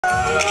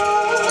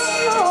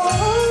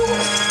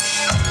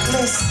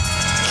Listen,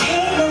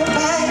 can't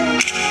nobody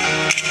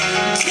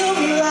do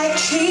me like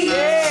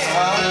Jesus.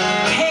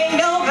 Can't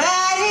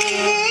nobody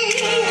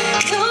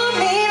do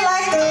me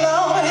like the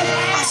Lord.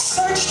 I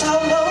searched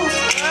all over,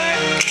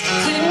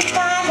 couldn't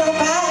find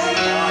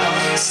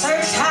nobody.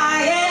 Searched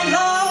high and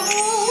low,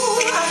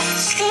 I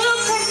still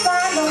couldn't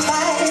find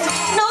nobody.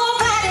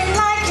 Nobody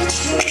like you,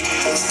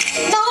 Jesus.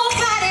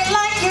 Nobody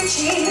like you,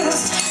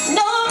 Jesus.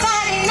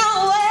 Nobody,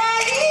 no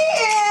way.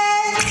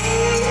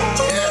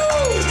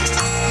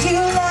 You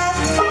love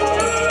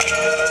me.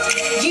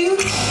 You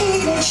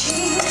keep me,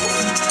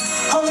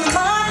 Jesus, on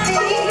my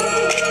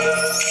feet.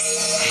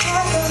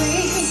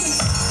 Happily,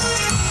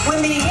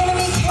 when the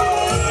enemy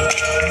came,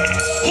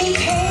 he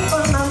came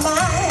for my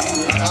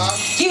mind.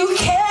 You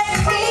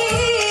kept me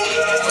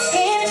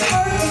in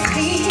perfect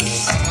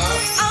peace.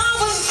 I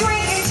was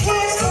drinking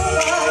tears for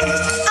water.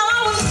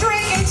 I was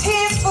drinking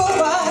tears for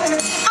water.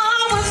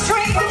 I was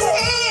drinking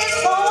tears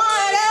for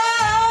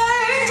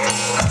water.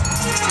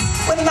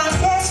 When my